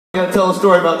I'm going to tell a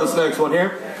story about this next one here.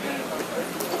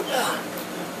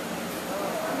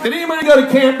 Did anybody go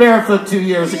to Camp Barefoot 2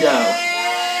 years ago?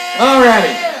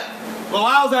 Alrighty. Well,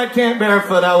 I was at Camp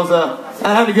Barefoot.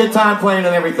 I had a good time playing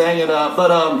and everything.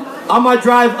 But on my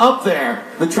drive up there,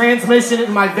 the transmission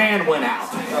in my van went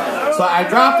out. So I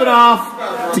dropped it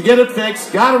off to get it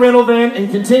fixed, got a rental van,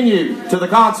 and continued to the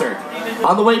concert.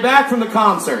 On the way back from the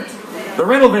concert, the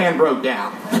rental van broke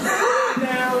down.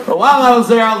 But while I was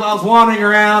there, I was wandering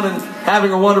around and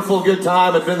having a wonderful good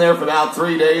time. I'd been there for about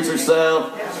 3 days or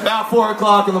so. About 4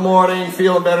 o'clock in the morning,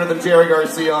 feeling better than Jerry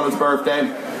Garcia on his birthday.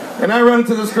 And I run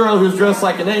into this girl who's dressed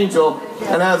like an angel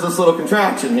and has this little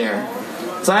contraction here.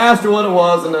 So I asked her what it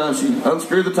was, and she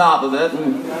unscrewed the top of it.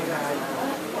 And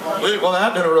well,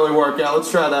 that didn't really work out.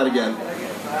 Let's try that again.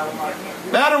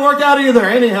 That didn't work out either.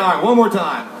 Anyhow, one more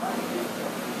time.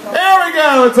 There we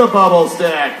go. It's a bubble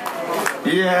stick.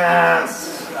 Yes.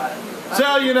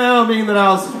 So, you know, being that I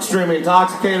was extremely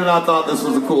intoxicated, I thought this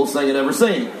was the coolest thing I'd ever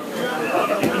seen.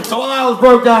 So while I was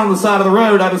broke down on the side of the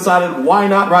road, I decided why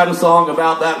not write a song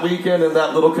about that weekend and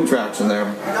that little contraction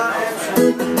there.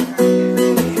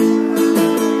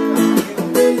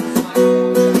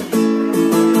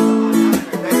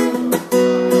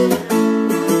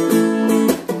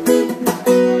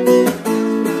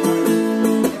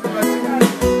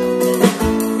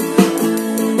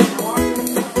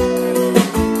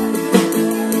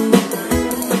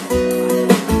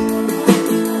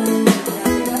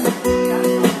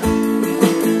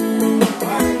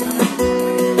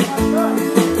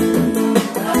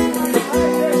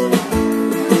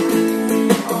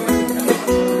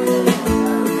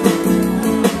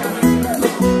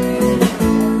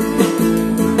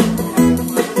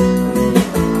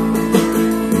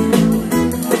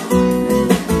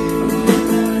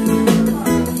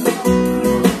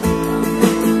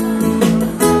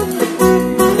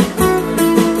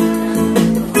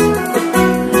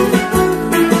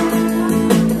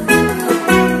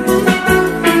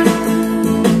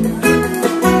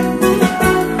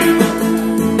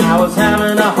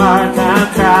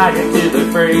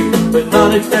 With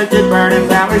unexpected burnings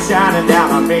that were shining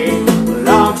down on me.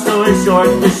 Long story short,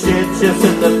 the shit just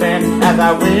hit the fan as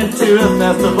I went to a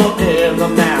festival in the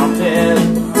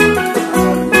mountains.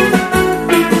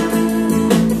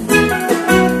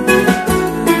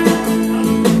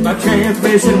 My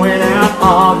transmission went out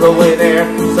on the way there,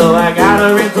 so I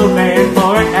got a rental van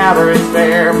for an average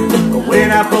fare.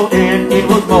 When I pulled in, it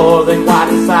was more than quite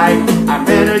a sight. I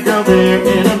met a girl there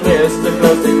in a mist of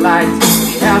ghosting lights.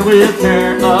 And with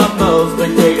her a most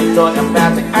big joy, a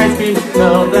plastic ice cream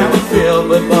cone that was filled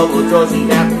with bubble joy. She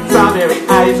had strawberry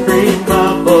ice cream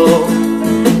bubbles,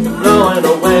 blowing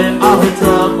away all her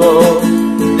troubles.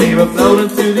 They were floating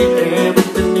through the air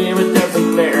with the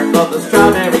iridescent glare of the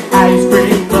strawberry ice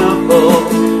cream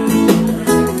bubble.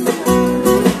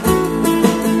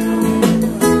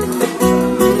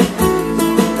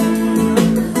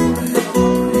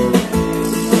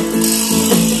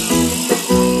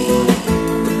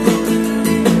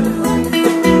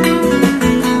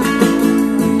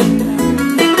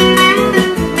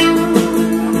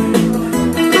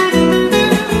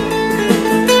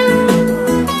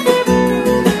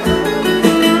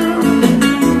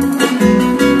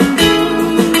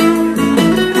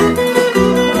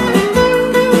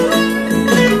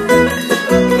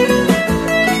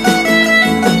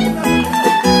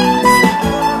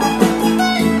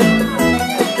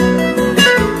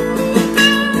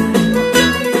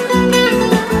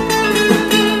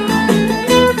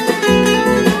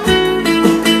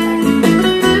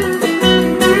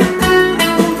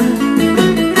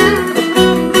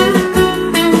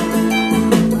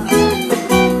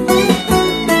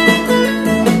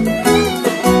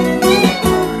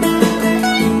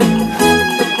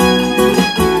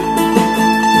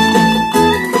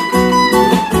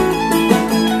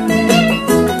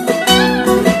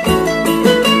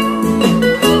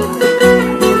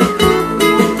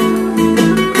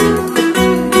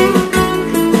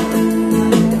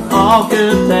 All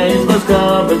good things must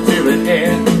come to an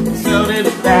end. So did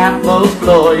that most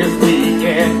glorious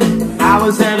weekend. I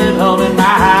was headed home in my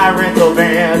high rental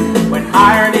van when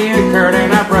irony occurred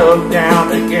and I broke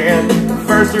down again.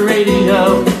 First the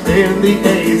radio, then the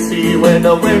AC. When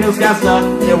the windows got stuck,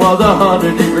 it was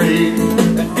 100 degrees.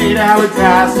 The 8-hour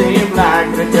drive seemed like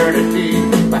an eternity.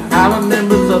 But I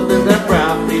remember something that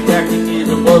brought me back to ease.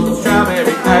 It was the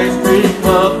strawberry ice cream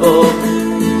bubble,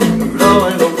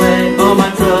 blowing away all my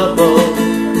troubles.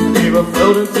 They were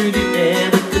floating through the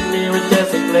air with the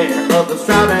iridescent glare of the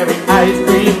strawberry ice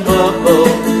cream bubble.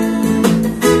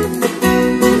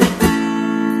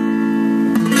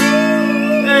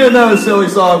 Another silly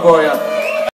song for you.